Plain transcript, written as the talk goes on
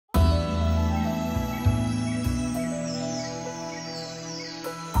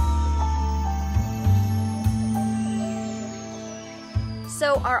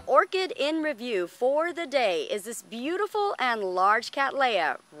So our orchid in review for the day is this beautiful and large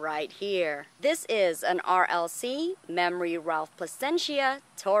Cattleya right here. This is an RLC, Memory Ralph Placentia,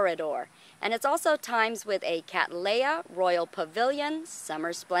 Torreador. And it's also times with a Cattleya Royal Pavilion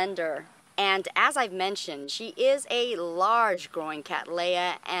Summer Splendor. And as I've mentioned, she is a large growing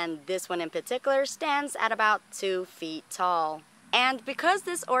Cattleya, and this one in particular stands at about 2 feet tall. And because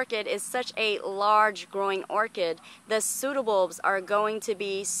this orchid is such a large growing orchid, the pseudobulbs are going to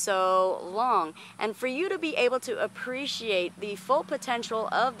be so long. And for you to be able to appreciate the full potential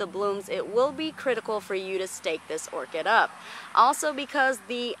of the blooms, it will be critical for you to stake this orchid up. Also because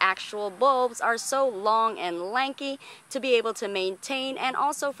the actual bulbs are so long and lanky to be able to maintain, and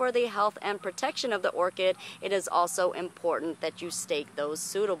also for the health and protection of the orchid, it is also important that you stake those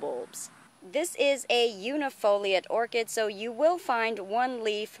pseudobulbs. This is a unifoliate orchid, so you will find 1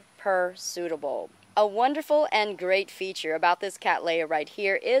 leaf per pseudobulb. A wonderful and great feature about this Cattleya right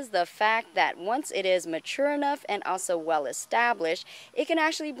here is the fact that once it is mature enough and also well established, it can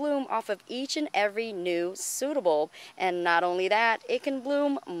actually bloom off of each and every new pseudobulb. And not only that, it can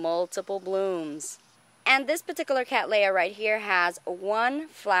bloom multiple blooms. And this particular Cattleya right here has 1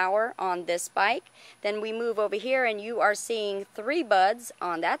 flower on this spike. Then we move over here and you are seeing 3 buds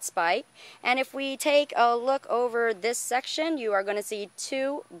on that spike. And if we take a look over this section, you are going to see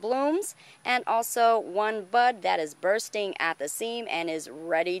 2 blooms and also 1 bud that is bursting at the seam and is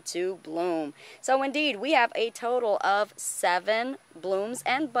ready to bloom. So indeed, we have a total of 7 blooms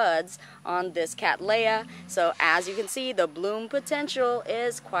and buds on this Cattleya. So as you can see, the bloom potential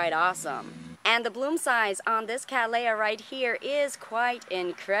is quite awesome. And the bloom size on this Cattleya right here is quite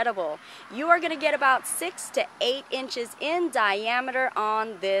incredible. You are going to get about 6 to 8 inches in diameter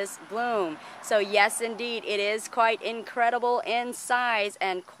on this bloom. So yes, indeed, it is quite incredible in size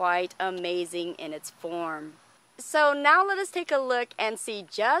and quite amazing in its form. So now let us take a look and see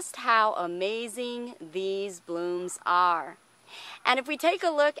just how amazing these blooms are. And if we take a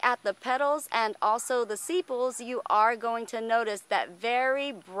look at the petals and also the sepals, you are going to notice that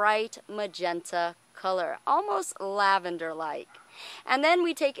very bright magenta color, almost lavender-like. And then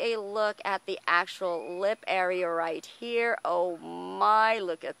we take a look at the actual lip area right here. Oh my,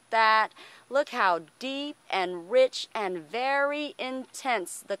 look at that. Look how deep and rich and very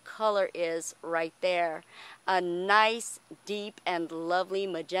intense the color is right there. A nice, deep and lovely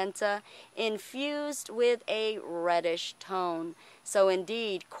magenta infused with a reddish tone. So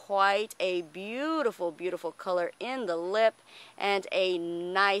indeed, quite a beautiful, beautiful color in the lip and a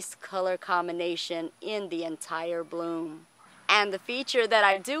nice color combination in the entire bloom. And the feature that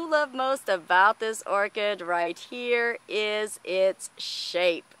I do love most about this orchid right here is its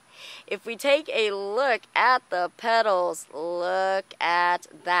shape. If we take a look at the petals, look at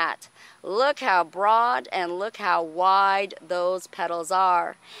that. Look how broad and look how wide those petals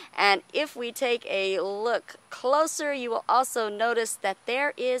are. And if we take a look closer, you will also notice that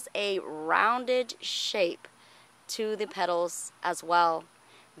there is a rounded shape to the petals as well.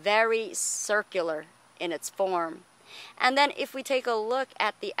 Very circular in its form. And then if we take a look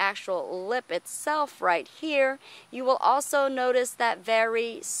at the actual lip itself right here, you will also notice that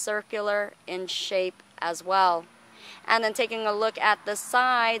very circular in shape as well. And then taking a look at the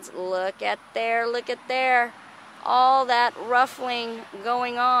sides, look at there, all that ruffling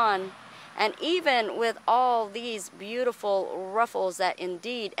going on. And even with all these beautiful ruffles that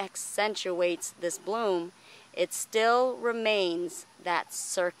indeed accentuates this bloom, it still remains that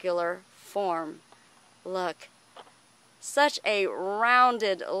circular form. Look. Such a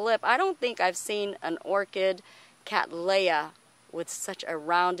rounded lip. I don't think I've seen an orchid Cattleya with such a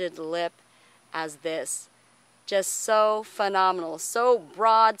rounded lip as this. Just so phenomenal, so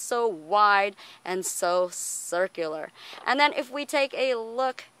broad, so wide, and so circular. And then if we take a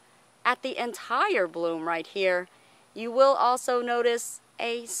look at the entire bloom right here, you will also notice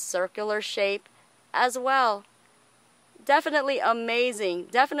a circular shape as well. Definitely amazing,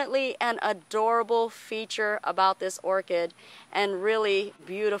 definitely an adorable feature about this orchid, and really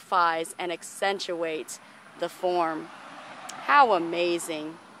beautifies and accentuates the form. How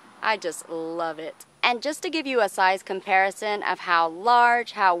amazing. I just love it. And just to give you a size comparison of how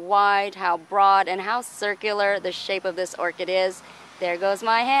large, how wide, how broad, and how circular the shape of this orchid is, there goes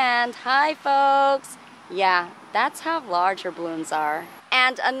my hand. Hi folks. Yeah, that's how large her blooms are.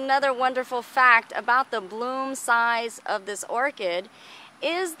 And another wonderful fact about the bloom size of this orchid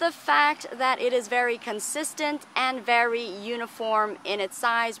is the fact that it is very consistent and very uniform in its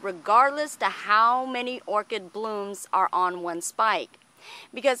size, regardless to how many orchid blooms are on one spike.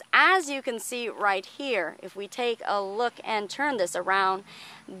 Because as you can see right here, if we take a look and turn this around,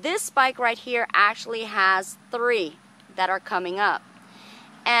 this spike right here actually has 3 that are coming up.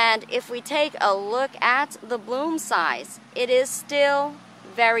 And if we take a look at the bloom size, it is still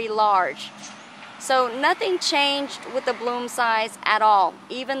very large. So nothing changed with the bloom size at all,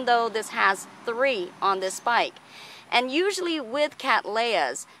 even though this has 3 on this spike. And usually with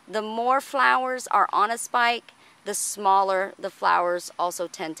Cattleyas, the more flowers are on a spike, the smaller the flowers also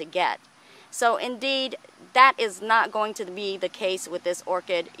tend to get. So indeed, that is not going to be the case with this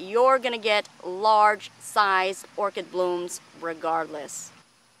orchid. You're going to get large size orchid blooms regardless.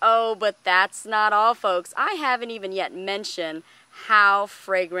 Oh, but that's not all, folks. I haven't even yet mentioned how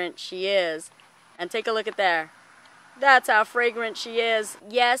fragrant she is. And take a look at there. That's how fragrant she is.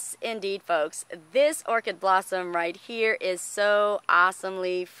 Yes, indeed, folks. This orchid blossom right here is so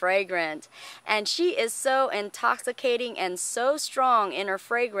awesomely fragrant. And she is so intoxicating and so strong in her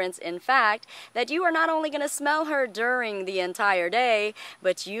fragrance, in fact, that you are not only going to smell her during the entire day,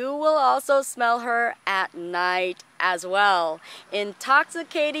 but you will also smell her at night as well.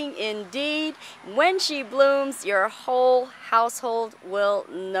 Intoxicating indeed. When she blooms, your whole household will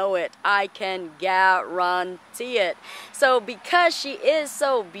know it. I can guarantee it. So because she is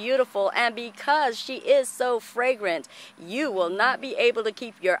so beautiful and because she is so fragrant, you will not be able to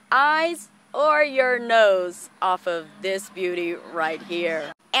keep your eyes or your nose off of this beauty right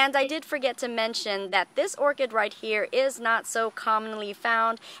here. And I did forget to mention that this orchid right here is not so commonly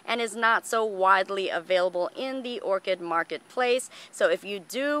found and is not so widely available in the orchid marketplace. So if you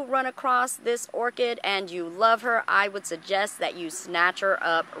do run across this orchid and you love her, I would suggest that you snatch her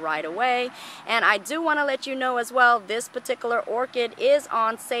up right away. And I do want to let you know as well, this particular orchid is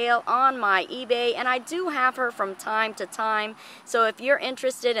on sale on my eBay, and I do have her from time to time. So if you're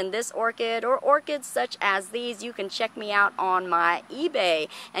interested in this orchid or orchids such as these, you can check me out on my eBay.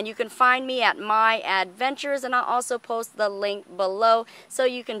 And you can find me at My Adventures, and I'll also post the link below so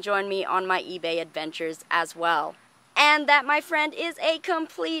you can join me on my eBay adventures as well. And that, my friend, is a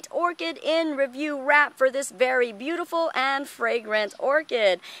complete orchid in review wrap for this very beautiful and fragrant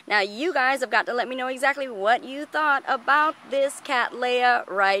orchid. Now, you guys have got to let me know exactly what you thought about this Cattleya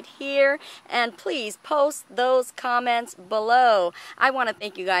right here. And please post those comments below. I want to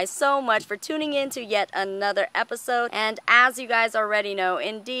thank you guys so much for tuning in to yet another episode. And as you guys already know,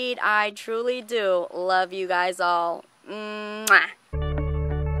 indeed, I truly do love you guys all. Mwah.